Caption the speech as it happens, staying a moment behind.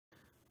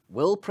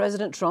Will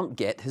President Trump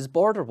get his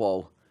border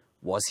wall?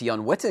 Was he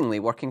unwittingly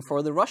working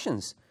for the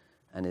Russians?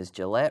 And is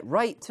Gillette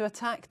right to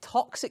attack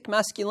toxic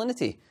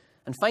masculinity?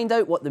 And find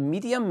out what the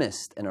media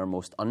missed in our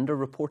most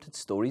underreported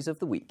stories of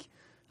the week.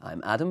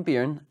 I'm Adam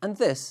Bearne, and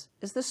this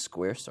is The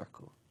Square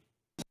Circle.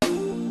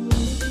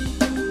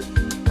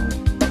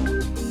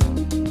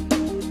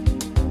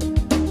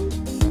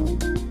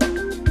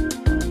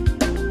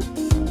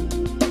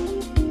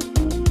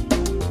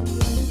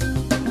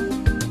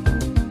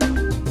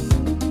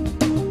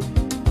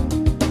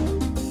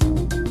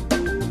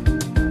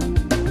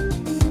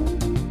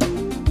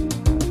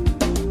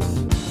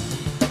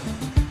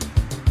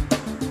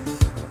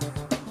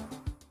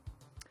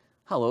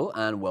 Hello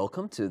and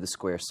welcome to The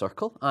Square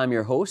Circle. I'm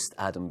your host,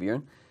 Adam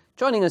Bearne.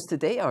 Joining us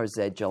today are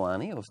Zaid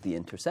Jilani of The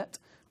Intercept,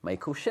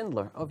 Michael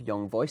Shindler of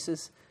Young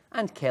Voices,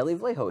 and Kelley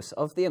Vlahos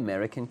of The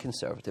American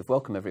Conservative.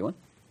 Welcome, everyone.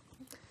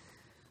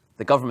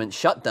 The government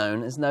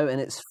shutdown is now in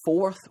its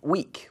fourth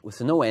week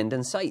with no end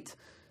in sight.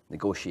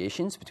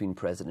 Negotiations between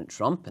President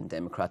Trump and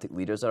Democratic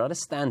leaders are at a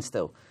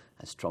standstill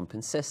as Trump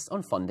insists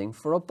on funding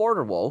for a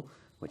border wall,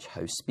 which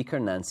House Speaker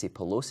Nancy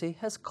Pelosi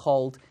has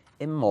called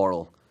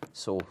immoral.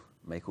 So,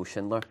 Michael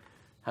Shindler,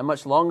 how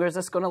much longer is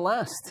this going to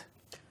last?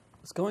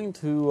 It's going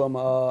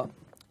to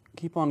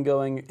keep on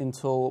going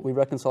until we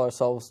reconcile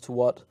ourselves to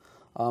what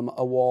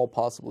a wall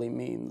possibly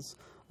means.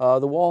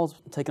 The wall's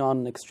taken on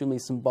an extremely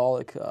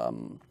symbolic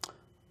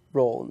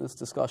role in this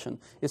discussion.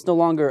 It's no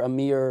longer a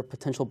mere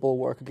potential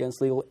bulwark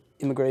against legal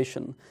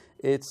immigration.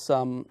 It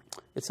says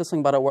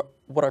something about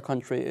what our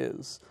country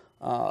is.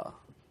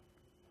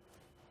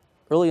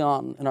 Early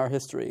on in our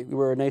history, we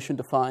were a nation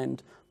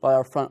defined by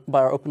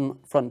our open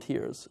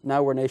frontiers.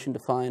 Now we're a nation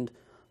defined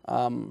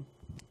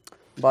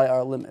by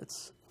our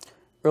limits.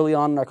 Early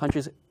on in our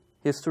country's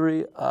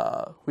history,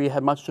 we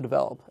had much to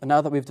develop. And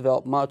now that we've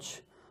developed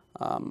much,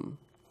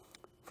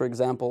 for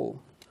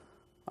example,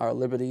 our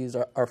liberties,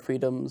 our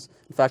freedoms,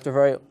 in fact, our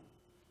very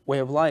way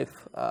of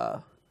life,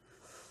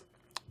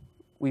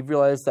 we've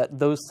realized that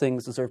those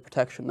things deserve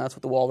protection. That's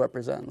what the wall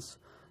represents.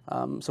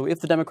 So if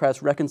the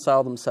Democrats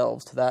reconcile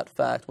themselves to that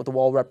fact, what the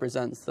wall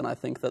represents, then I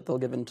think that they'll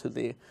give in to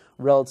the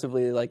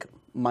relatively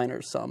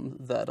minor sum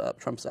that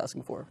Trump's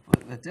asking for.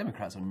 Well, the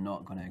Democrats are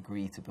not going to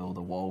agree to build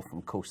a wall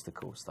from coast to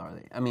coast, are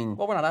they? I mean,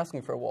 well, we're not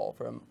asking for a wall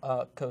from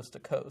coast to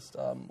coast.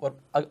 What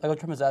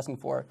Trump is asking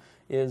for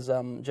is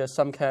just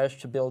some cash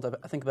to build,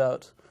 I think,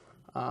 about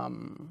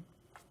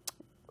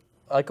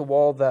like a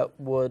wall that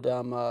would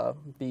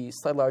be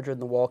slightly larger than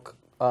the wall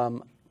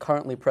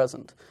currently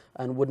present,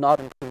 and would not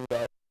include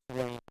that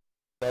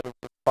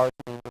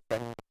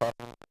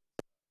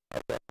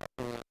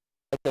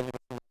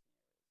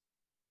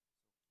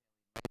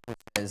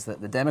is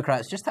that the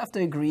Democrats just have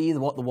to agree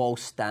what the wall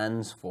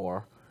stands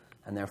for,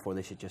 and therefore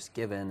they should just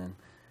give in and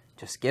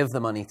just give the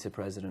money to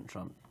President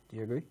Trump. Do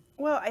you agree?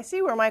 Well, I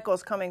see where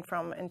Michael's coming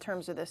from in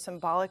terms of the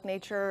symbolic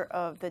nature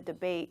of the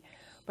debate,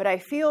 but I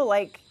feel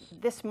like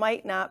this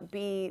might not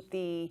be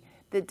the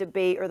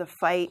debate or the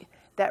fight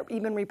that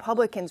even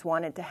Republicans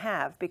wanted to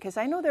have, because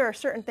I know there are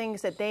certain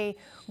things that they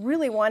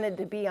really wanted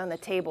to be on the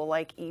table,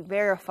 like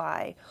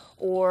E-Verify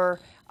or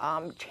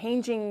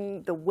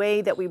changing the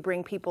way that we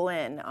bring people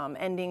in,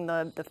 ending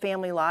the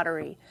family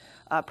lottery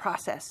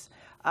process.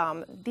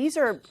 These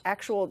are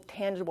actual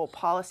tangible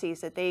policies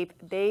that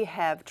they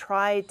have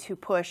tried to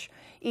push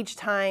each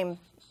time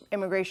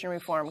immigration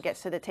reform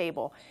gets to the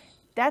table.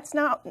 That's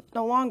no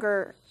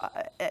longer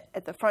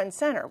at the front and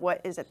center.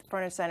 What is at the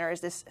front and center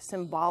is this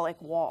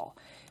symbolic wall.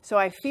 So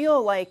I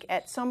feel like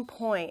at some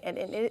point, and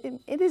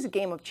it is a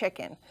game of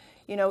chicken,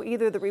 you know,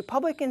 either the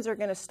Republicans are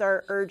going to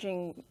start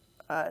urging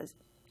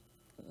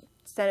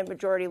Senate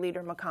Majority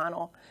Leader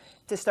McConnell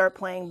to start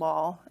playing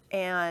ball,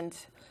 and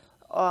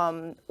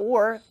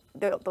or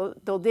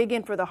they'll dig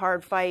in for the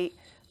hard fight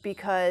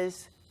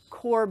because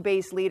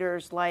core-based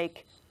leaders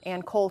like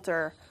Ann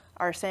Coulter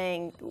are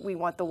saying we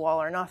want the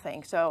wall or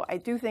nothing. So I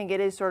do think it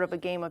is sort of a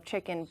game of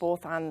chicken,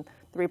 both on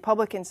the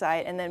Republican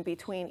side and then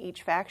between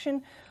each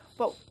faction.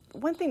 But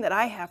one thing that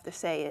I have to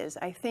say is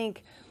I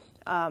think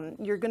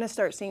you're going to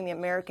start seeing the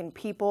American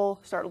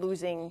people start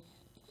losing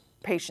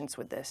patience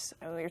with this.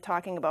 I mean, we're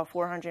talking about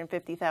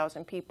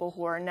 450,000 people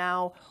who are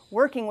now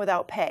working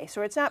without pay.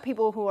 So it's not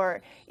people who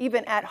are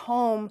even at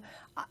home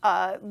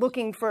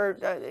looking for,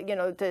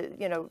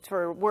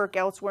 for work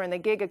elsewhere in the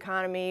gig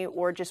economy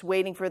or just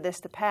waiting for this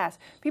to pass.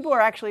 People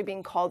are actually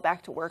being called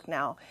back to work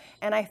now.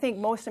 And I think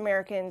most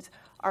Americans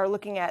are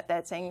looking at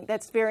that saying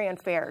that's very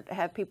unfair to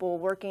have people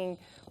working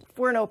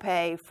for no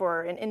pay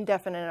for an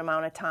indefinite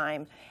amount of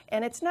time.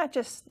 And it's not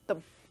just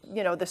the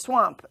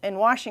swamp in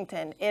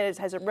Washington. It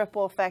has a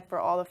ripple effect for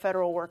all the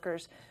federal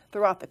workers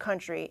throughout the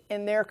country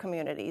in their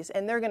communities,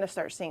 and they're going to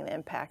start seeing the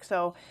impact.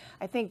 So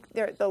I think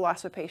the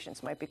loss of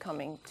patience might be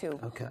coming too.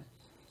 Okay.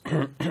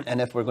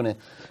 And if we're going to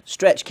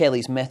stretch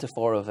Kelley's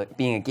metaphor of it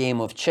being a game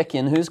of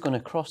chicken, who's going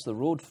to cross the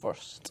road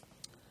first?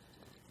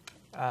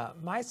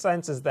 My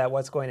sense is that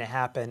what's going to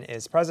happen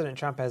is President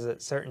Trump has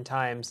at certain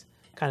times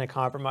kind of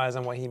compromise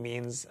on what he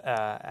means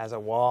as a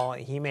wall.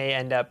 He may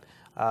end up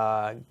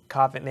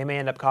They may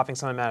end up coughing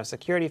some amount of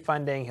security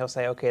funding. He'll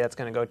say, okay, that's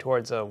going to go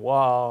towards a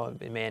wall.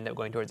 It may end up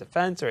going towards a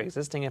fence or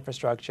existing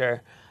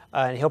infrastructure.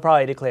 And he'll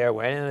probably declare a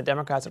win, and the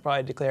Democrats will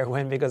probably declare a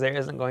win because there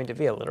isn't going to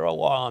be a literal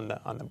wall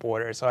on the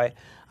border. So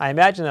I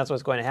imagine that's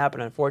what's going to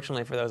happen.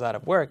 Unfortunately, for those out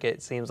of work,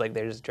 it seems like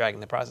they're just dragging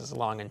the process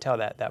along until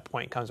that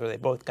point comes where they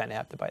both kind of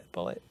have to bite the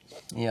bullet.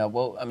 Yeah,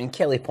 well, I mean,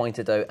 Kelley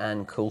pointed out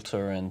Ann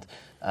Coulter and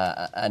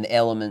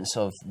elements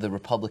of the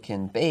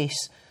Republican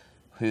base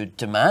who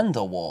demand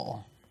a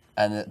wall,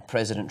 and that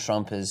President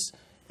Trump is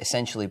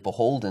essentially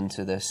beholden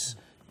to this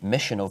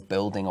mission of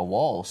building a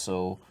wall.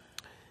 So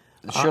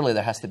surely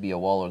there has to be a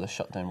wall or the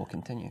shutdown will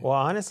continue. Well,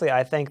 honestly,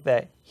 I think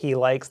that he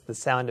likes the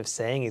sound of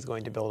saying he's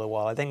going to build a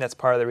wall. I think that's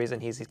part of the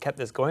reason he's kept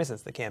this going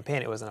since the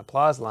campaign. It was an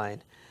applause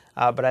line.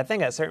 But I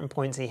think at certain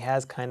points he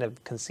has kind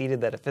of conceded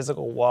that a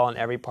physical wall in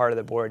every part of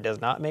the border does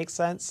not make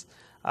sense,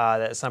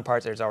 that in some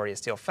parts there's already a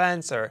steel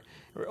fence, or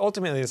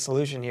ultimately the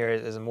solution here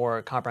is a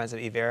more comprehensive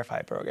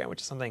E-Verify program,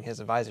 which is something his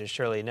advisors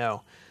surely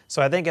know.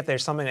 So I think if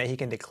there's something that he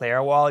can declare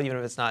a wall, even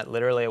if it's not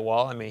literally a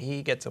wall, I mean,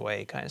 he gets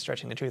away kind of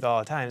stretching the truth all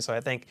the time. So I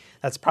think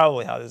that's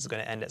probably how this is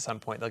going to end at some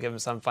point. They'll give him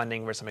some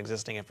funding for some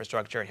existing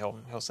infrastructure, and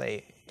he'll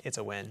say it's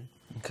a win.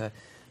 Okay.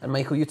 And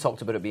Michael, you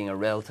talked about it being a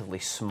relatively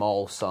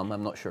small sum.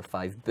 I'm not sure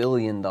 $5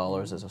 billion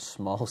is a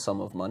small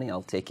sum of money.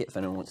 I'll take it if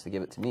anyone wants to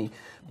give it to me.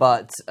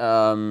 But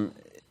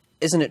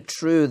isn't it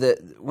true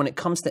that when it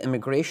comes to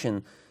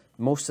immigration,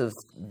 most of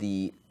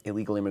the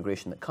illegal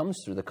immigration that comes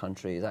through the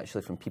country is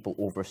actually from people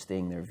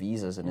overstaying their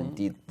visas, and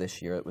indeed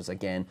this year it was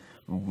again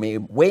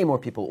way more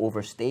people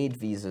overstayed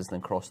visas than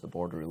crossed the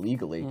border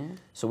illegally.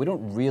 So we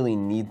don't really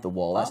need the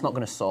wall. That's not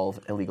going to solve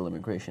illegal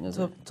immigration, is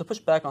it? To push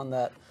back on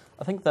that,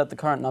 I think that the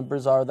current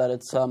numbers are that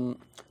it's,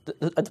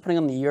 depending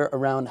on the year,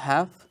 around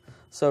half.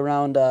 So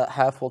around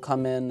half will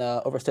come in,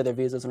 overstay their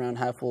visas, around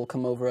half will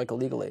come over like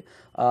illegally.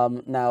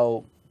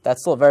 Now,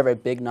 that's still a very, very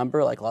big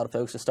number. Like a lot of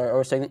folks just start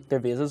overstaying their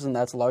visas, and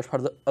that's a large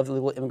part of the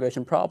illegal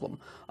immigration problem.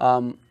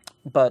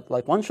 But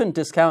like one shouldn't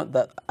discount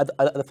that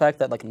the fact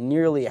that like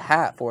nearly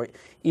half, or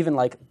even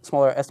like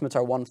smaller estimates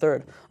are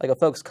 1/3, like of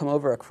folks come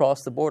over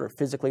across the border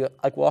physically,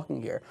 like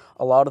walking here.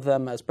 A lot of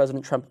them, as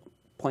President Trump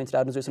pointed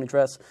out in his recent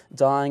address,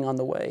 dying on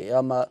the way.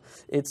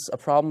 It's a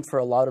problem for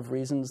a lot of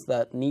reasons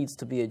that needs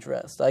to be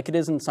addressed. Like it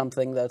isn't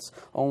something that's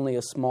only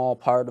a small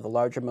part of a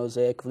larger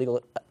mosaic of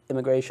legal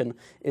immigration.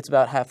 It's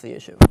about half the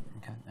issue.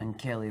 Okay. And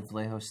Kelley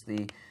Vlahos,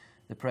 the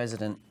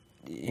president,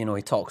 you know,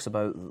 he talks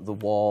about the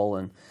wall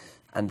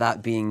and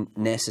that being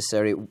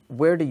necessary.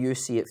 Where do you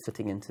see it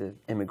fitting into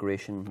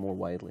immigration more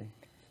widely?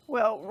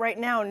 Well, right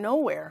now,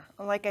 nowhere.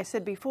 Like I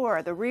said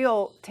before, the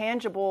real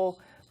tangible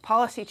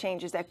policy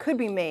changes that could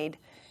be made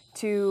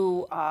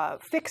to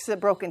fix the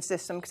broken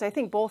system, because I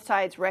think both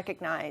sides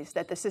recognize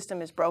that the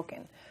system is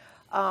broken.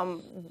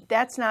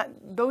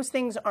 Those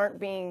things aren't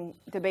being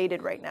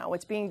debated right now.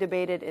 What's being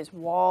debated is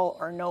wall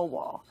or no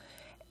wall.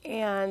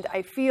 And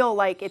I feel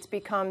like it's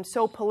become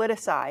so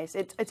politicized.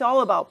 It's all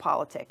about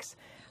politics.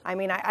 I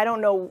mean, I don't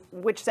know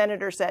which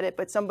senator said it,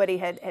 but somebody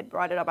had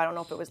brought it up. I don't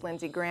know if it was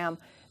Lindsey Graham,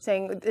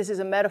 saying this is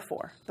a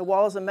metaphor. The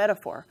wall is a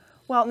metaphor.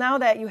 Well, now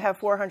that you have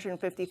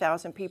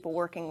 450,000 people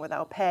working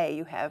without pay,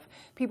 you have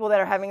people that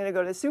are having to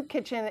go to the soup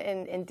kitchen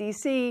in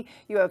D.C.,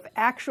 you have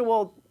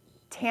actual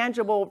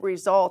tangible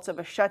results of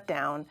a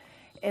shutdown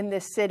in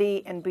this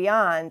city and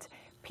beyond.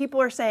 People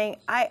are saying,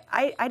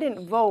 I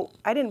didn't vote.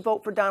 I didn't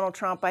vote for Donald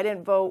Trump. I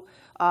didn't vote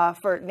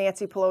for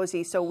Nancy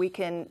Pelosi so we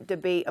can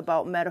debate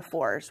about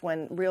metaphors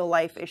when real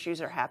life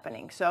issues are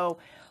happening. So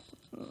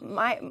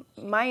my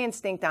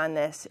instinct on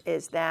this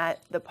is that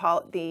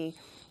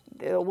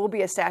there will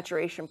be a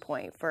saturation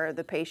point for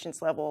the patience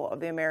level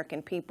of the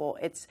American people.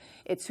 It's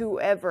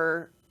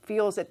whoever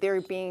feels that they're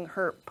being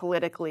hurt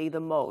politically the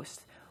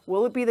most.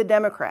 Will it be the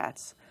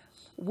Democrats?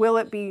 Will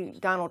it be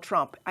Donald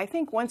Trump? I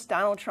think once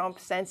Donald Trump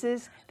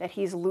senses that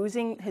he's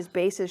losing, his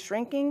base is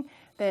shrinking,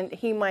 then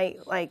he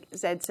might, like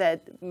Zaid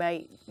said,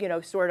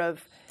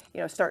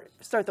 start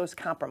those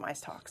compromise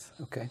talks.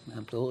 Okay,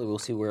 absolutely. We'll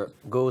see where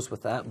it goes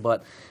with that.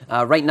 But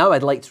right now,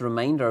 I'd like to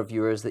remind our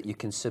viewers that you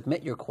can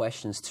submit your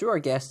questions to our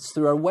guests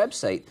through our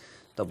website,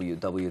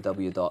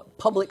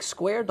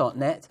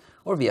 www.publicsquare.net,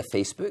 or via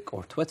Facebook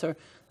or Twitter,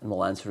 and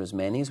we'll answer as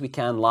many as we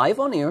can live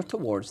on air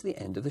towards the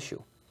end of the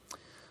show.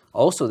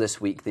 Also this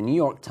week, the New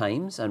York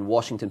Times and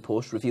Washington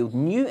Post revealed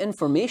new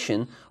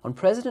information on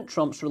President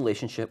Trump's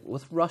relationship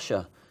with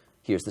Russia.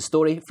 Here's the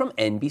story from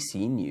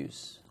NBC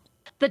News.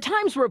 The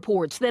Times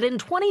reports that in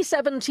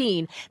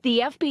 2017,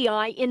 the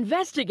FBI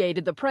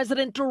investigated the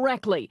president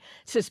directly,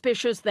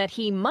 suspicious that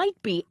he might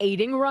be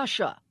aiding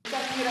Russia.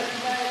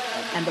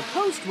 And the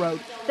Post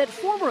wrote that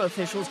former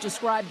officials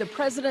described the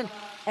president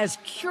as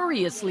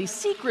curiously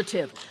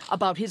secretive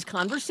about his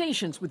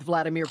conversations with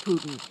Vladimir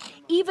Putin,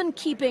 even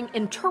keeping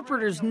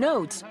interpreters'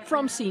 notes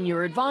from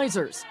senior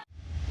advisors.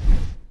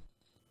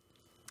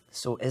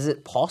 So is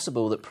it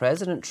possible that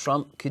President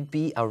Trump could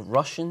be a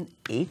Russian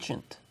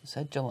agent?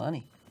 Zaid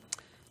Jilani.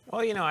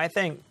 Well, you know, I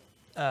think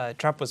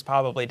Trump was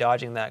probably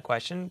dodging that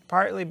question,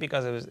 partly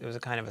because it was a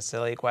kind of a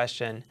silly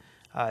question.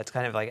 It's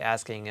kind of like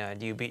asking,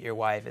 do you beat your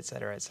wife, et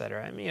cetera, et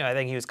cetera. I mean, I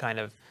think he was kind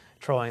of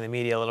trolling the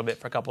media a little bit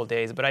for a couple of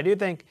days. But I do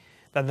think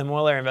that the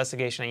Mueller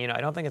investigation,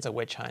 I don't think it's a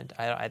witch hunt.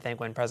 I think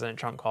when President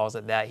Trump calls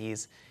it that,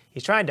 he's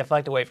trying to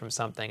deflect away from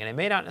something. And it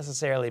may not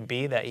necessarily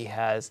be that he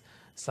has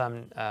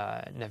some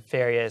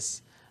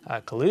nefarious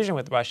collusion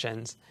with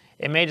Russians.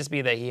 It may just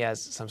be that he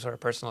has some sort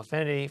of personal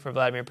affinity for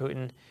Vladimir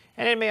Putin.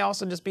 And it may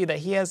also just be that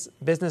he has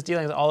business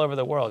dealings all over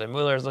the world. And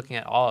Mueller is looking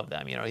at all of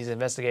them. He's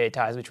investigated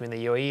ties between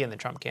the UAE and the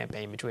Trump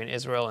campaign, between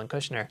Israel and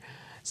Kushner.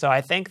 So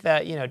I think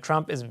that,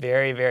 Trump is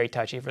very, very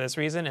touchy for this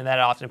reason. And that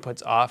often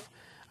puts off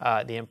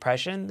the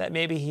impression that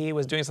maybe he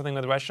was doing something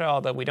with Russia,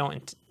 although we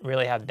don't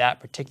really have that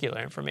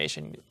particular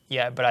information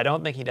yet. But I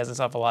don't think he does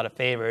himself a lot of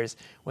favors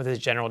with his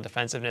general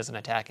defensiveness and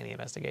attacking the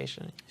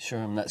investigation. Sure,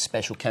 and that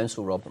special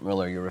counsel, Robert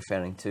Mueller, you're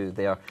referring to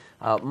there.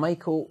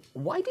 Michael,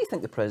 why do you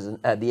think the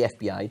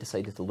FBI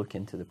decided to look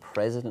into the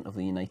President of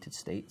the United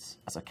States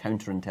as a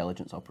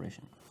counterintelligence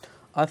operation?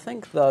 I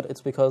think that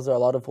it's because there are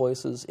a lot of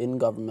voices in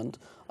government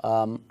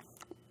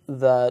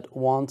that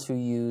want to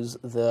use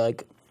the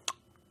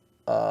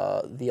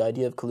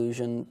idea of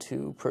collusion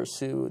to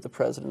pursue the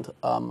president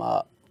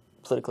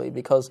politically,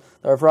 because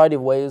there are a variety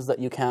of ways that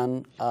you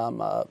can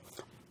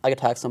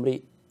attack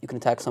somebody. You can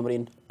attack somebody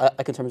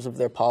in terms of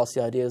their policy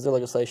ideas, their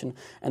legislation,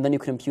 and then you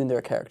can impugn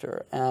their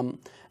character.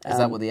 Is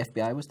that what the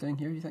FBI was doing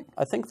here, you think?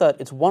 I think that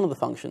it's one of the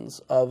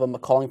functions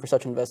of calling for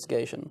such an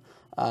investigation.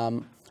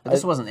 But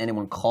this wasn't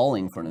anyone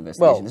calling for an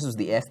investigation. This was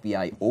the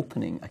FBI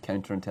opening a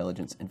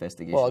counterintelligence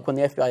investigation. Well, when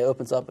the FBI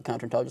opens up a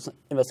counterintelligence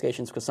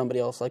investigation, it's because somebody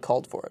else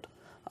called for it.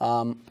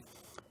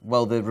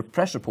 Well, the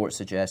press report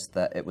suggests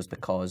that it was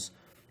because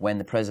when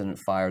the president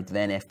fired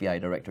then FBI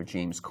Director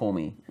James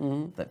Comey,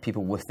 that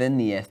people within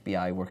the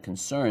FBI were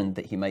concerned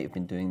that he might have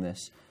been doing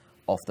this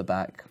off the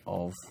back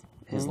of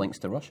his links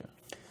to Russia.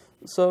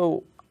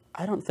 So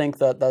I don't think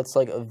that that's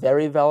a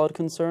very valid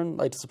concern,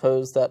 to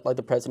suppose that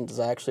the president is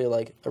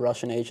actually a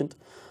Russian agent.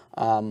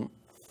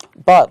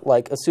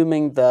 But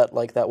assuming that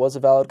that was a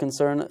valid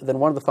concern, then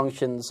one of the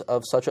functions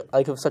of such an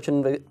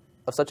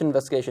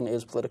investigation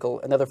is political,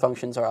 and the other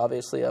functions are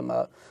obviously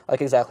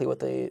exactly what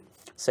they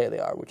say they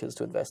are, which is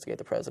to investigate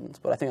the president.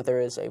 But I think that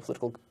there is a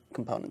political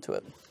component to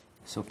it.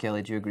 So,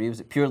 Kelley, do you agree? Was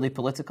it purely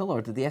political,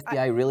 or did the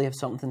FBI really have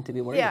something to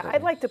be worried about? Yeah,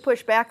 I'd like to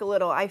push back a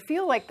little. I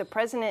feel like the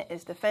president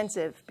is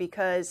defensive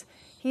because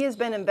he has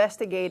been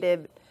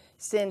investigated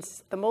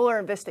since the Mueller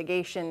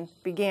investigation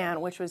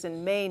began, which was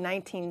in May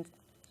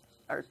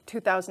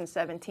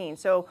 2017.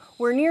 So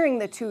we're nearing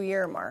the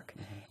 2-year mark.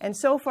 And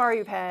so far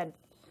you've had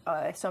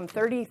some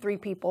 33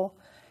 people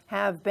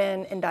have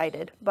been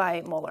indicted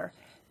by Mueller.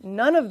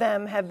 None of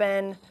them have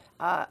been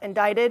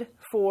indicted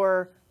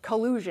for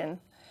collusion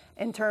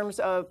in terms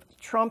of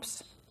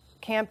Trump's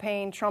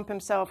campaign, Trump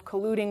himself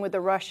colluding with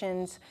the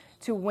Russians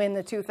to win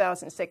the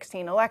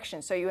 2016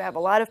 election. So you have a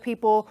lot of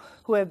people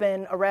who have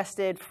been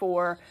arrested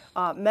for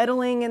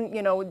meddling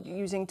and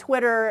using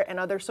Twitter and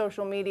other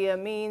social media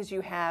means.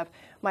 You have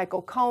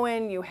Michael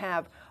Cohen, you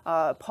have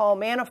Paul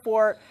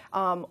Manafort,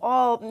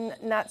 all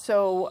not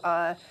so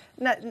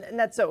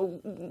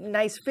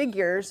nice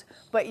figures,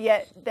 but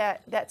yet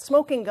that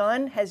smoking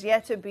gun has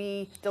yet to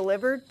be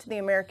delivered to the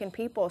American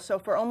people. So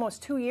for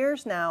almost 2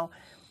 years now,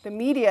 the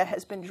media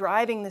has been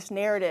driving this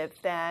narrative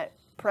that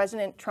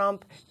President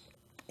Trump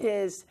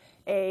is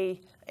an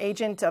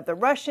agent of the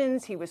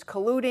Russians. He was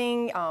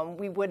colluding.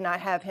 We would not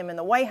have him in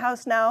the White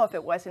House now if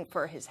it wasn't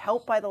for his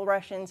help by the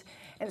Russians.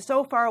 And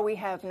so far, we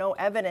have no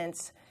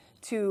evidence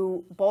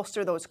to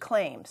bolster those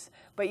claims.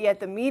 But yet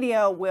the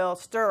media will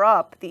stir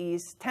up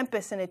these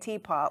tempests in a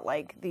teapot,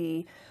 like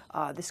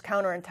this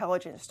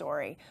counterintelligence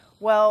story.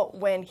 Well,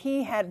 when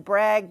he had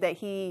bragged that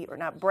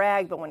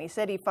but when he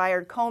said he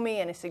fired Comey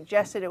and he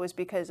suggested it was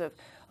because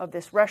of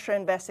this Russia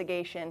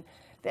investigation,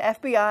 the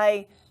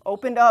FBI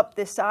opened up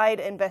this side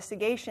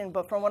investigation,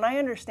 but from what I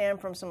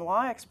understand from some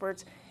law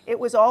experts, it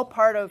was all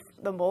part of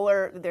the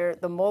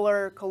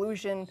Mueller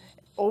collusion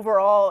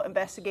overall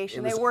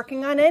investigation they were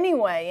working on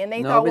anyway, and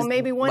they thought,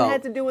 maybe one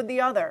had to do with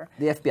the other.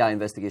 The FBI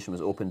investigation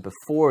was opened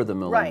before the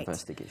Mueller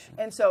investigation.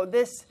 And so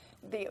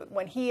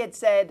when he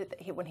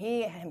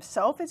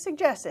himself had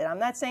suggested, I'm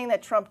not saying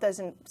that Trump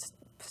doesn't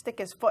stick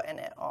his foot in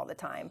it all the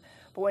time,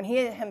 but when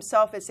he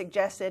himself had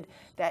suggested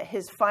that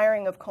his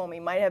firing of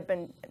Comey might have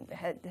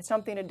had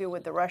something to do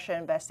with the Russia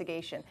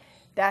investigation,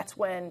 that's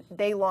when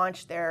they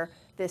launched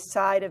this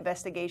side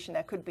investigation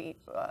that could be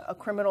a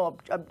criminal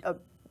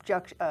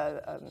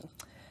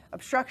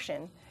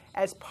obstruction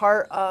as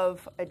part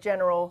of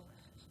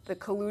the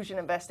collusion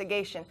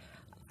investigation.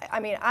 I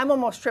mean, I'm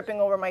almost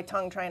tripping over my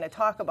tongue trying to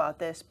talk about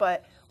this,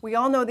 but we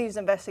all know these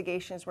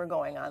investigations were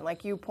going on.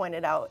 Like you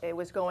pointed out, it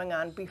was going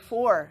on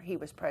before he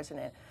was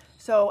president.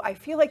 So I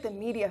feel like the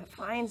media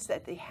finds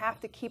that they have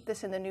to keep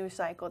this in the news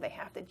cycle. They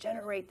have to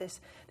generate this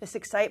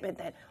excitement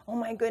that, oh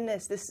my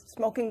goodness, this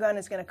smoking gun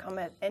is going to come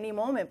at any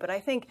moment. But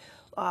I think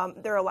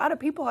there are a lot of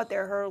people out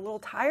there who are a little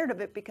tired of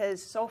it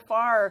because so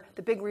far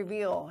the big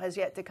reveal has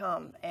yet to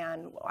come.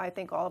 And I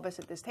think all of us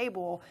at this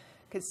table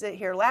could sit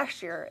here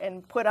last year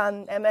and put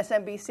on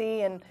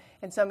MSNBC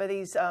and some of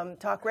these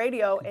talk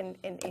radio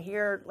and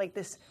hear like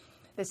this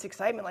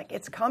excitement, like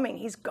it's coming,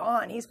 he's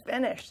gone, he's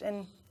finished,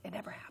 and it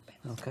never happened.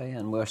 Okay,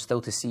 and we're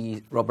still to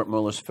see Robert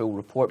Mueller's full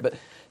report. But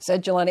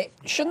Zaid Jilani,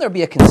 shouldn't there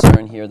be a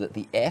concern here that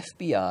the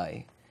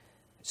FBI,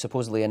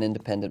 supposedly an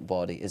independent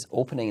body, is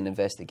opening an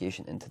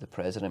investigation into the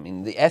president? I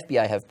mean, the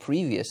FBI have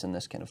previous in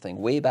this kind of thing,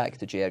 way back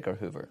to J. Edgar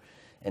Hoover,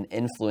 in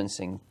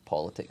influencing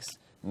politics,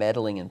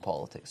 meddling in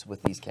politics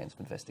with these kinds of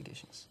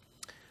investigations.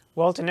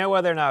 Well, to know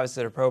whether or not it's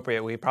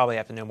appropriate, we probably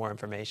have to know more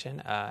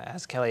information.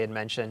 As Kelley had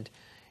mentioned,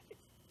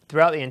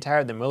 throughout the entire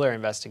of the Mueller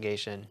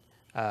investigation,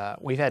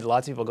 we've had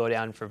lots of people go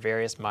down for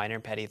various minor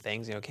petty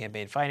things,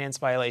 campaign finance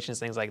violations,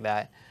 things like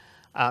that.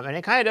 And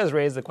it kind of does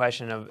raise the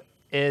question of,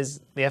 is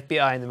the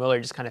FBI and the Mueller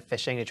just kind of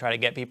fishing to try to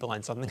get people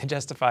on something to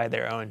justify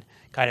their own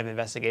kind of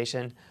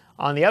investigation?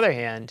 On the other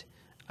hand,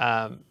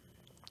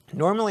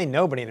 normally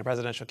nobody in a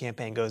presidential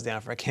campaign goes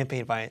down for a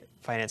campaign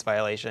finance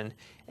violation,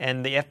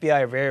 and the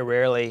FBI very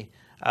rarely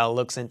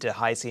looks into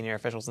high senior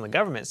officials in the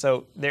government.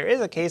 So there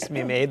is a case to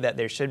be made that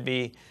there should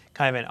be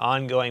kind of an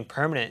ongoing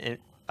permanent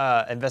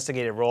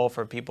investigative role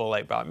for people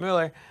like Bob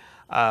Mueller,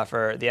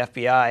 for the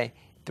FBI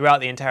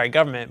throughout the entire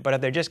government. But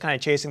if they're just kind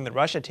of chasing the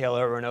Russia tail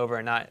over and over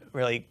and not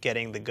really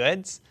getting the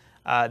goods,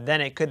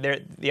 then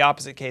the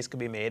opposite case could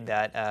be made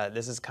that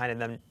this is kind of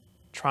them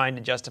trying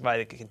to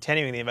justify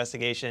continuing the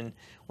investigation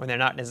when they're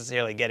not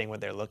necessarily getting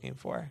what they're looking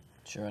for.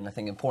 Sure, and I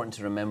think important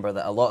to remember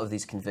that a lot of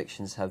these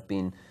convictions have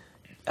been,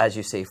 as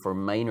you say, for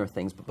minor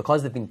things, but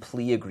because they've been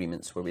plea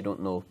agreements where we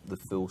don't know the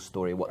full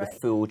story, what the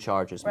full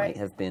charges might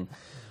have been.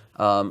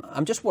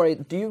 I'm just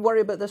worried. Do you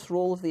worry about this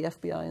role of the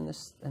FBI in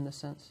this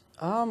sense?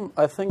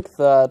 I think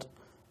that,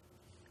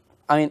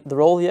 the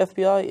role of the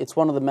FBI, it's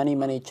one of the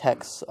many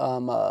checks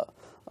that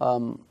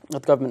the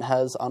government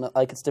has on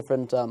its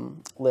different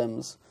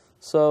limbs.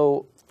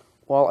 So,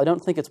 while I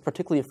don't think it's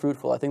particularly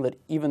fruitful, I think that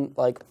even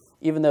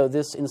though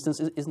this instance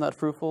isn't that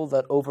fruitful,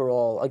 that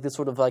overall, this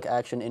sort of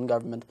action in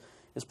government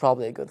is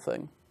probably a good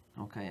thing.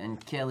 Okay,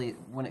 and Kelley,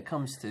 when it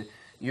comes to,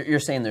 you're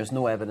saying there's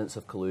no evidence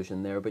of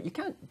collusion there, but you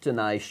can't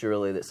deny,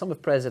 surely, that some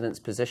of President's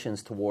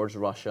positions towards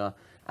Russia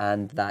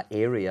and that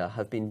area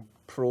have been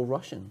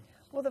pro-Russian.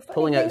 Well, the funny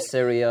pulling thing, out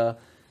Syria,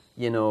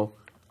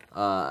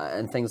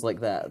 and things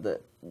like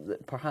that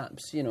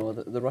perhaps,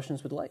 the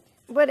Russians would like.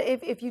 But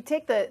if you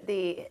take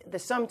the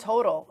sum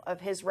total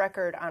of his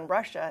record on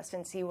Russia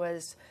since he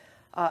was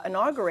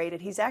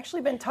inaugurated, he's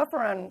actually been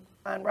tougher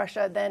on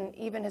Russia than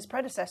even his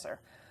predecessor.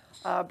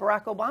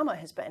 Barack Obama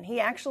has been.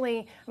 He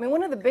actually,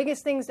 one of the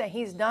biggest things that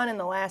he's done in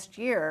the last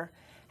year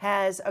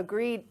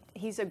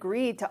he's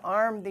agreed to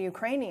arm the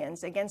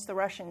Ukrainians against the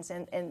Russians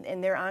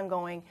in their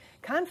ongoing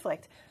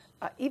conflict.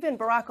 Even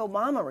Barack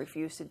Obama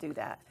refused to do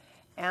that.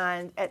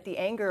 And at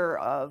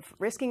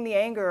risking the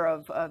anger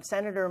of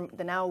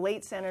the now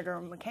late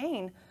Senator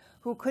McCain,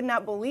 who could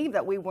not believe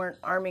that we weren't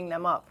arming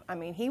them up.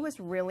 He was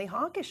really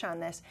hawkish on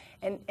this.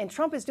 And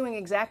Trump is doing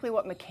exactly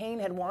what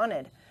McCain had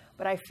wanted.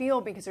 But I feel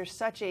because there's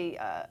such a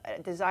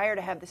desire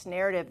to have this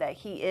narrative that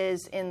he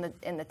is in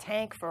the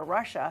tank for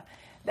Russia,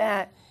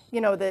 that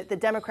the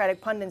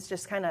Democratic pundits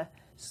just kind of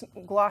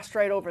glossed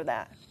right over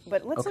that.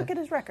 But let's look at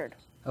his record.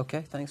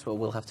 Okay, thanks. Well,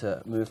 we'll have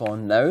to move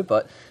on now.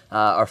 But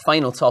our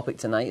final topic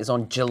tonight is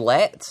on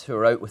Gillette, who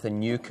are out with a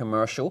new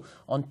commercial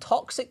on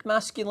toxic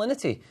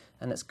masculinity,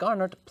 and it's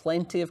garnered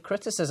plenty of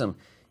criticism.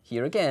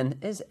 Here again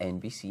is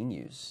NBC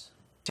News.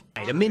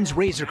 Tonight, a men's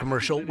razor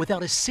commercial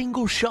without a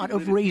single shot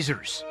of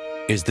razors.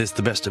 Is this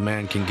the best a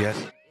man can get?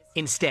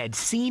 Instead,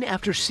 scene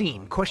after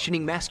scene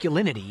questioning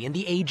masculinity in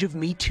the age of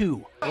Me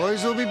Too.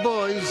 Boys will be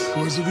boys.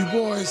 Boys will be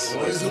boys.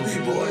 Boys will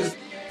be boys.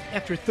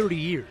 After 30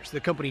 years,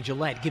 the company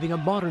Gillette giving a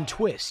modern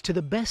twist to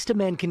the best a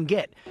man can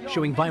get,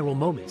 showing viral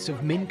moments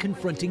of men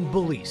confronting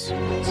bullies.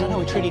 It's not how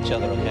we treat each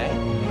other,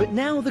 okay? But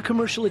now the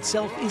commercial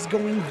itself is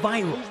going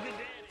viral,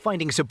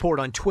 finding support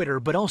on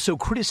Twitter, but also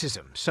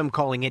criticism, some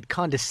calling it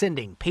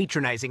condescending,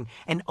 patronizing,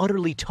 and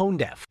utterly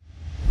tone-deaf.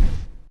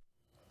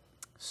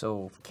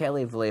 So,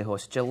 Kelley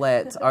Vlahos,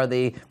 Gillette, are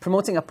they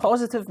promoting a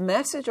positive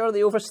message, or are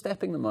they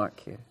overstepping the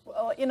mark here?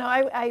 Well,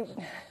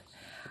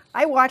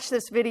 I watched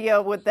this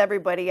video with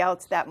everybody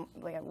else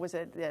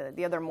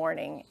the other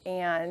morning,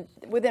 and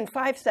within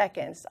 5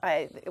 seconds,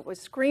 it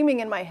was screaming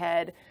in my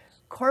head,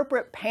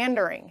 corporate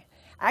pandering.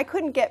 I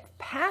couldn't get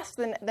past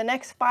the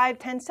next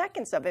 5-10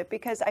 seconds of it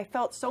because I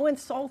felt so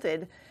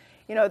insulted,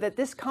 that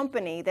this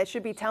company that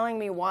should be telling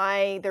me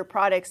why their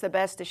product's the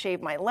best to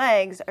shave my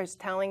legs is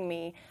telling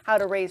me how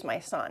to raise my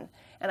son.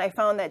 And I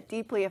found that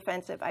deeply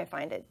offensive. I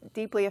find it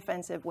deeply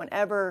offensive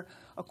whenever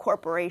a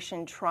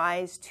corporation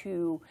tries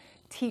to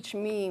teach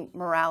me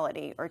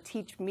morality or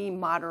teach me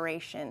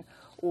moderation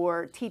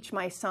or teach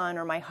my son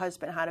or my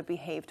husband how to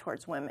behave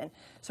towards women.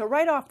 So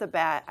right off the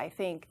bat, I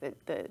think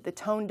that the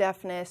tone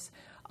deafness,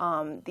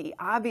 the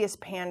obvious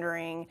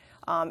pandering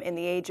in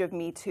the age of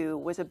Me Too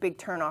was a big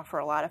turnoff for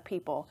a lot of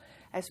people.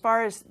 As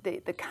far as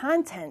the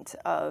content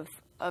of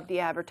the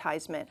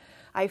advertisement,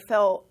 I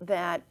felt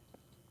that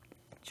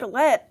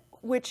Gillette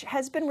which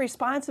has been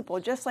responsible,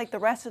 just like the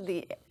rest of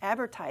the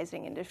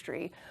advertising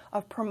industry,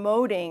 of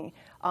promoting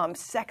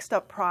sexed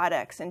up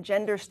products and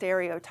gender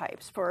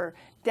stereotypes for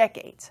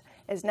decades,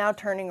 is now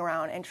turning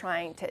around and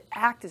trying to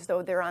act as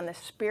though they're on the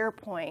spear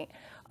point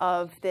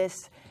of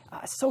this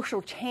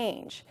social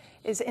change,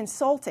 is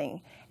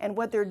insulting. And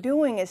what they're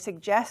doing is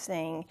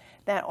suggesting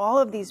that all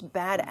of these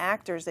bad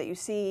actors that you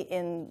see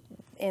in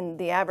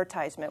the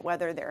advertisement,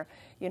 whether they're,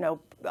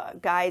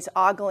 guys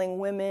ogling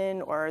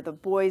women or the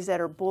boys that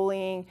are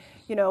bullying,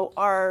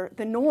 are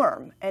the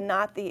norm and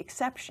not the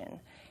exception.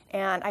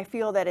 And I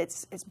feel that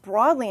it's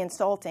broadly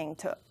insulting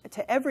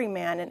to every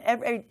man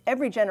and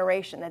every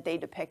generation that they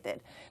depicted,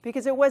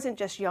 because it wasn't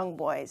just young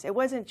boys, it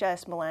wasn't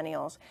just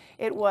millennials,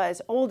 it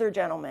was older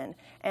gentlemen,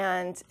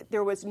 and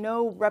there was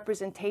no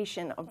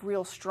representation of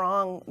real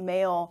strong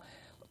male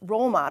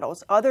role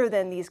models other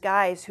than these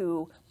guys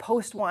who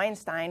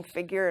post-Weinstein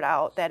figured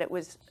out that it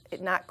was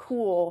not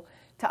cool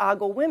to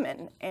ogle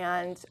women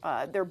and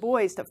their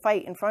boys to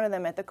fight in front of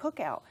them at the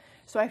cookout.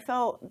 So I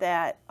felt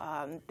that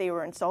they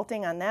were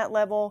insulting on that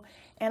level,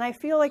 and I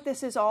feel like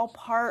this is all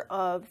part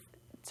of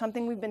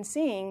something we've been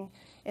seeing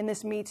in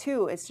this Me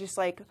Too. It's just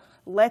like,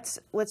 let's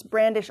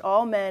brandish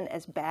all men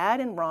as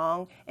bad and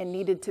wrong and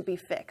needed to be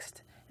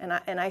fixed.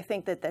 And I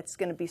think that that's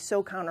going to be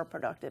so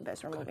counterproductive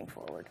as we're moving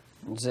forward.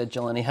 Zaid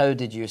Jilani, how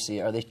did you see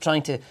it? Are they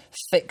trying to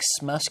fix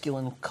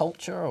masculine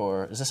culture,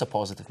 or is this a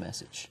positive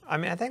message? I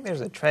mean, I think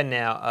there's a trend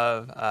now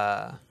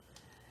of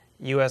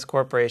U.S.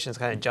 corporations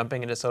kind of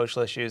jumping into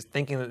social issues,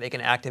 thinking that they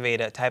can activate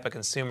a type of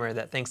consumer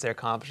that thinks they're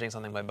accomplishing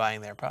something by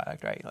buying their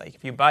product, right? Like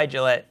if you buy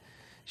Gillette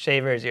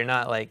shavers, you're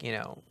not like,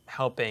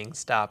 helping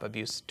stop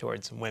abuse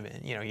towards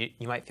women.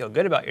 You might feel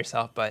good about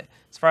yourself, but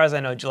as far as I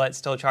know, Gillette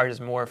still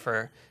charges more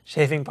for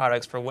shaving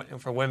products for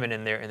women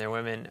in their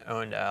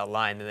women-owned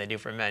line than they do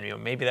for men.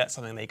 Maybe that's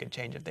something they could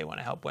change if they want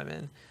to help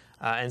women.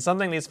 And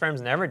something these firms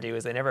never do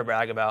is they never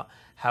brag about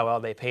how well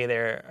they pay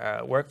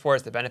their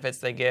workforce, the benefits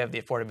they give,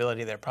 the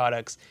affordability of their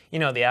products,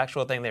 the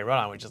actual thing they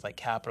run on, which is like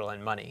capital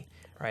and money,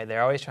 right?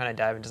 They're always trying to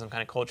dive into some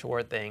kind of culture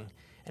war thing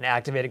and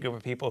activate a group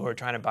of people who are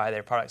trying to buy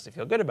their products to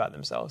feel good about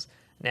themselves.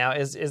 Now,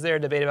 is there a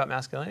debate about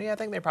masculinity? I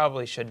think there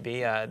probably should be.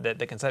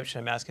 The conception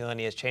of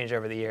masculinity has changed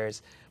over the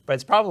years, but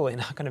it's probably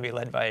not going to be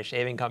led by a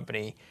shaving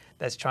company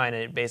that's trying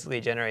to basically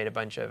generate a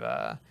bunch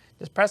of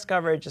just press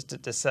coverage just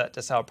to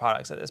sell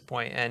products at this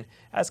point. And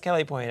as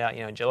Kelley pointed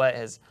out, Gillette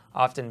has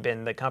often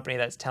been the company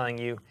that's telling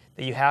you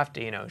that you have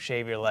to,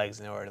 shave your legs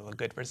in order to look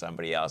good for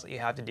somebody else, that you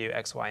have to do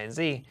X, Y, and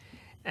Z.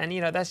 And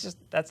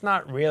that's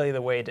not really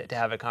the way to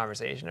have a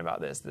conversation about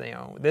this.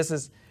 This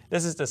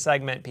is to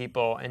segment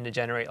people and to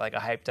generate like a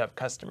hyped up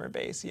customer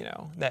base,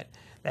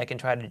 that can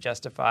try to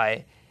justify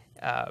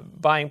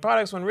buying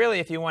products when really,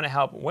 if you want to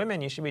help women,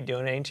 you should be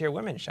donating to your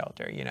women's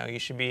shelter. You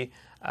should be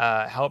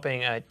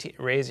helping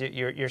raise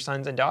your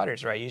sons and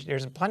daughters, right?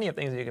 There's plenty of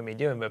things that you can be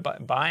doing,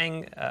 but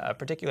buying a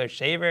particular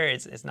shaver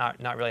is not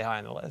really high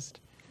on the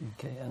list.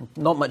 Okay, and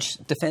not much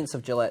defense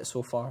of Gillette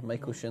so far.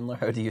 Michael Shindler,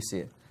 how do you see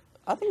it?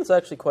 I think it's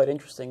actually quite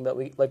interesting that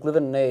we live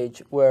in an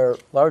age where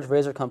large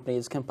razor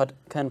companies can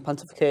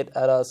pontificate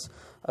at us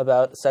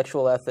about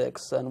sexual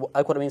ethics and what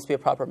it means to be a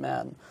proper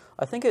man.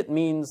 I think it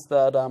means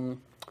that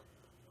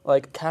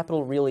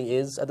capital really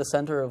is at the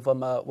center of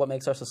what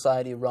makes our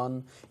society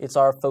run. It's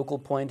our focal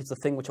point. It's the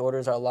thing which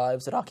orders our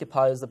lives. It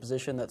occupies the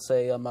position that,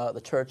 say,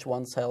 the church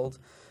once held.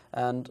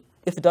 And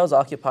if it does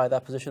occupy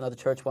that position that the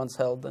church once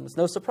held, then it's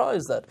no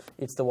surprise that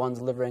it's the one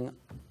delivering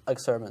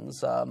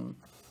sermons.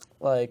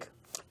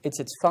 It's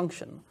its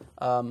function.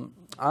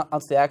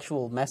 That's the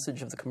actual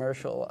message of the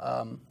commercial.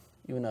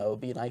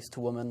 Be nice to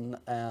women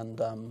and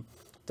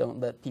don't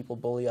let people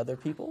bully other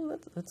people.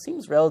 That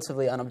seems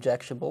relatively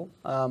unobjectionable.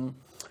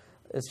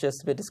 It's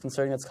just a bit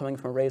disconcerting that's coming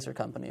from a razor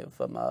company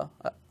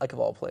of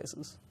all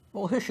places.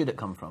 Well, who should it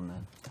come from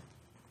then?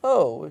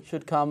 Oh, it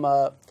should come,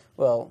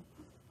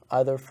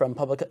 either from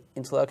public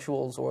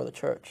intellectuals or the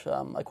church,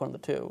 one of the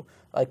two.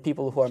 Like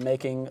people who are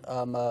making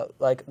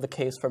the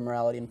case for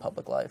morality in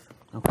public life.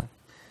 Okay.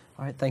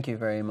 All right, thank you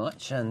very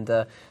much. And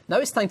now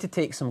it's time to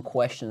take some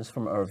questions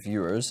from our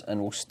viewers, and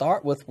we'll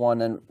start with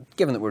one, and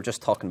given that we're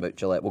just talking about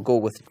Gillette, we'll go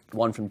with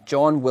one from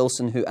John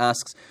Wilson, who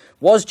asks,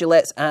 was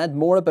Gillette's ad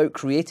more about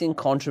creating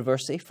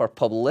controversy for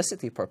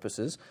publicity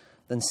purposes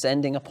than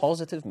sending a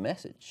positive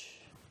message?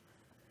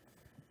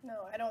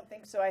 No, I don't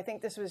think so. I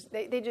think this was,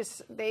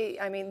 this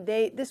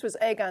was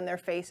egg on their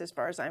face as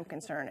far as I'm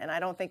concerned, and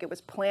I don't think it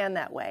was planned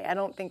that way. I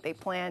don't think they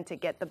planned to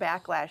get the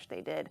backlash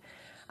they did.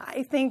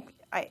 I think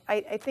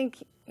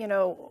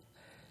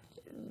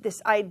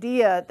this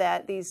idea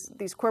that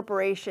these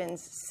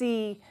corporations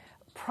see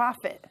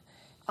profit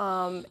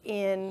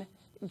in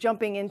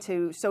jumping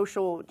into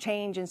social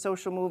change and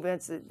social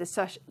movements, the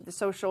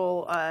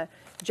social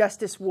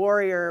justice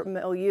warrior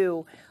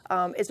milieu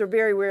is a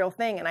very real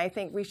thing. And I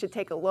think we should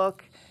take a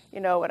look,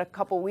 in a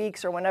couple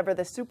weeks or whenever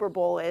the Super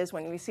Bowl is,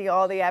 when we see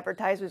all the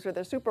advertisements for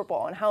the Super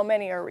Bowl and how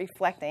many are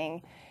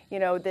reflecting,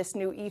 this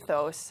new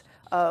ethos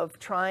of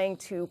trying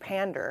to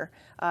pander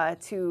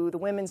to the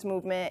women's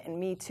movement and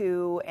Me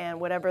Too and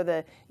whatever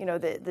the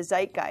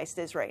zeitgeist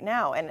is right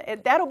now.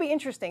 And that'll be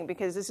interesting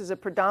because this is a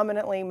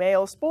predominantly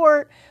male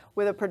sport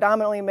with a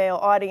predominantly male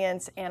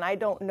audience, and I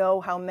don't know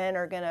how men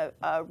are going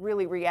to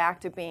really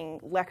react to being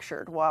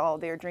lectured while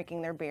they're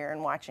drinking their beer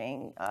and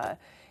watching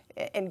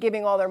and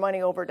giving all their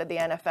money over to the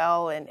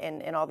NFL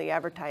and all the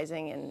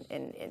advertising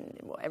and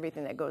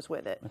everything that goes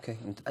with it. Okay.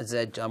 And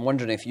Zaid, I'm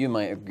wondering if you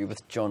might agree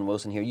with John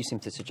Wilson here. You seem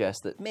to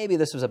suggest that maybe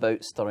this was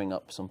about stirring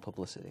up some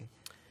publicity.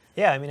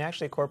 Yeah, I mean,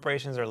 actually,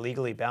 corporations are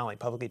legally bound. Like,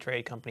 publicly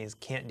traded companies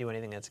can't do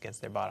anything that's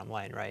against their bottom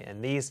line, right?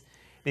 And these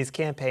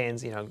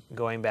campaigns,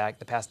 going back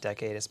the past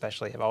decade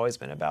especially, have always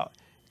been about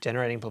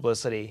generating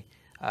publicity,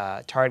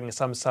 targeting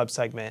some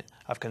subsegment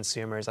of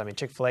consumers. I mean,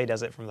 Chick-fil-A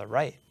does it from the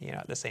right,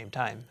 at the same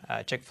time.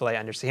 Chick-fil-A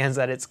understands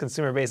that its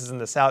consumer base is in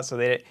the South, so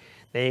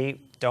they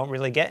don't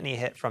really get any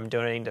hit from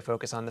donating to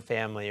Focus on the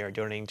Family or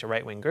donating to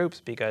right-wing groups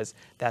because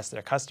that's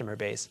their customer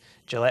base.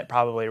 Gillette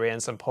probably ran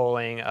some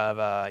polling of,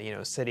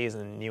 cities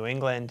in New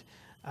England,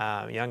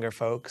 younger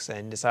folks,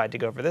 and decided to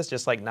go for this,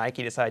 just like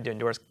Nike decided to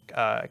endorse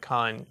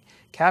Colin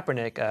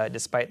Kaepernick,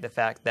 despite the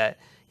fact that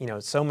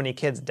so many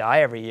kids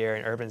die every year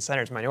in urban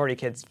centers, minority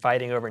kids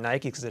fighting over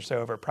Nike because they're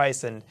so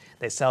overpriced, and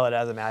they sell it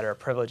as a matter of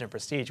privilege and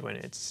prestige when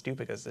it's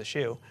stupid because it's a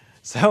shoe.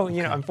 So,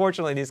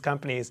 unfortunately, these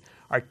companies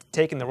are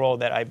taking the role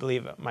that I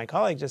believe my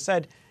colleague just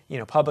said,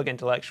 public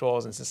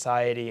intellectuals and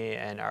society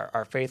and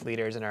our faith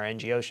leaders and our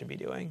NGOs should be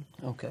doing.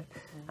 Okay.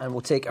 And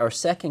we'll take our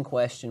second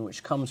question,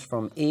 which comes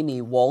from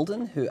Amy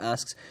Walden, who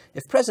asks,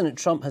 if President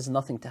Trump has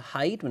nothing to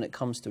hide when it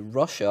comes to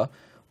Russia,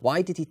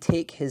 why did he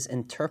take his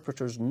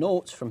interpreter's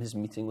notes from his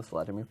meeting with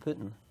Vladimir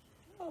Putin?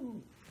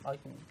 I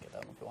can get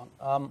that one if you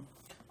want.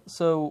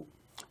 So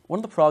one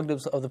of the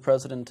prerogatives of the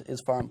president is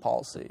foreign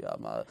policy.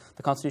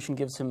 The Constitution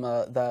gives him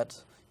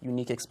that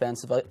unique,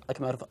 expansive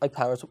amount of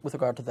powers with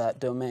regard to that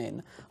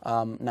domain.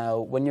 Now,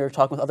 when you're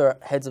talking with other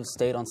heads of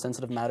state on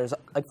sensitive matters,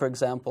 like, for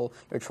example,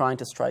 you're trying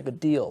to strike a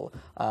deal,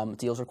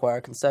 deals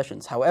require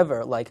concessions.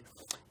 However,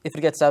 if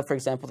it gets out, for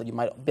example, that you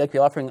might be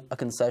offering a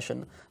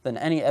concession, then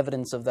any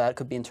evidence of that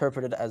could be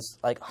interpreted as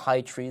high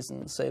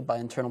treason, say, by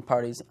internal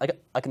parties, like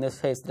in this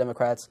case, the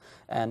Democrats,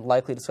 and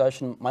likely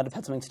discussion might have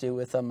had something to do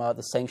with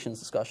the sanctions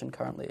discussion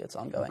currently. It's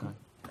ongoing. Okay.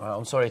 Well,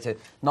 I'm sorry to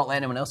not let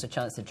anyone else a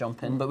chance to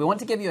jump in, but we want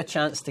to give you a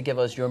chance to give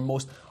us your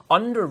most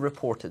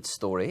underreported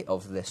story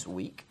of this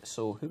week.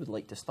 So who would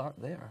like to start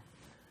there?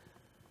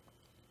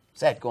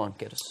 Zaid, go on,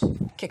 kick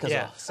us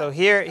off. So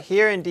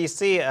here in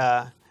D.C.,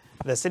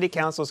 the city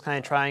council is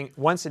kind of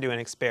wants to do an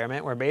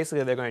experiment where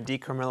basically they're going to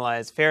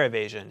decriminalize fare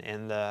evasion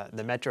in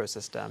the metro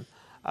system.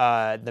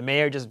 The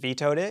mayor just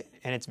vetoed it,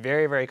 and it's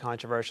very, very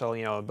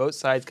controversial. Both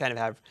sides kind of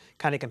have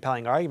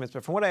compelling arguments,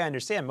 but from what I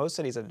understand, most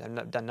cities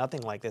have done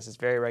nothing like this. It's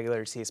very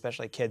regular to see,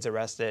 especially kids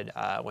arrested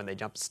when they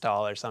jump a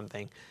stall or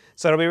something.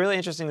 So it'll be really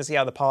interesting to see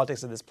how the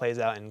politics of this plays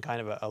out in kind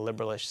of a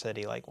liberalish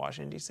city like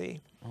Washington, D.C.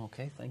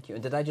 Okay, thank you.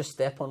 And did I just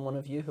step on one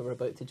of you who were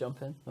about to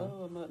jump in?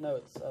 Oh, no,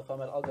 it's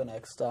I'll go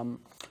next.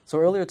 So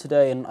earlier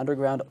today, in an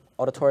underground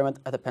auditorium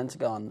at the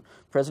Pentagon,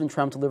 President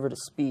Trump delivered a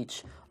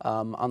speech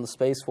on the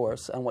Space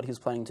Force and what he was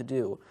planning to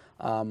do.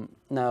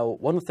 Now,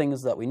 one of the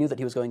things that we knew that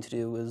he was going to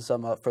do was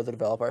further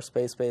develop our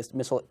space-based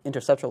missile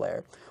interceptor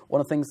layer.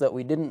 One of the things that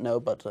we didn't know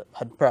but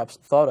had perhaps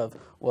thought of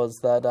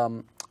was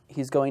that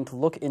he's going to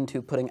look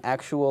into putting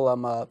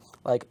actual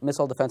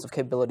missile defensive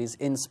capabilities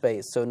in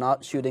space. So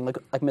not shooting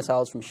like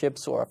missiles from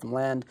ships or from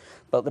land,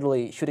 but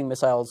literally shooting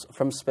missiles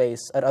from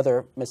space at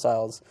other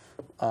missiles,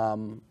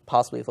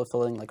 possibly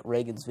fulfilling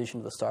Reagan's vision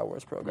of the Star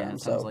Wars program. Yeah,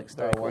 it sounds like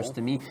Star Wars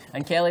to me.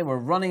 And Kelley, we're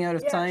running out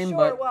of time, sure.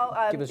 but well,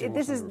 give us your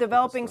this is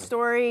developing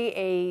story.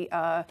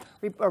 A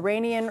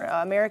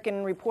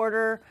Iranian-American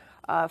reporter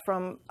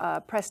from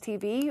Press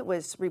TV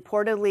was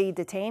reportedly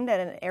detained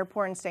at an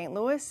airport in St.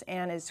 Louis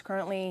and is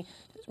currently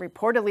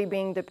reportedly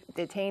being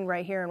detained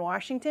right here in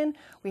Washington.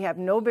 We have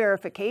no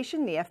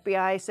verification. The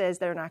FBI says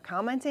they're not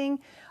commenting.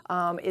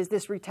 Is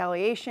this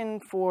retaliation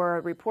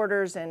for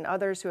reporters and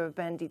others who have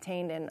been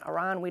detained in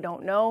Iran? We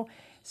don't know.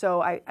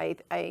 So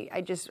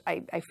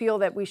I feel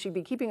that we should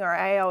be keeping our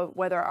eye out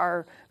whether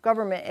our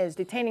government is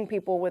detaining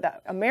people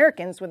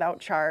Americans without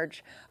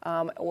charge,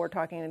 or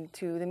talking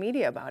to the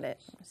media about it.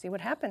 See what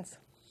happens.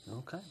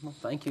 Okay, well,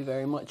 thank you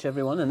very much,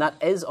 everyone. And that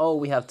is all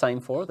we have time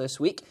for this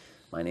week.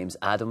 My name's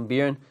Adam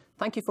Bearne.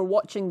 Thank you for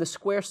watching The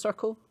Square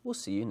Circle. We'll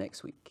see you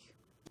next week.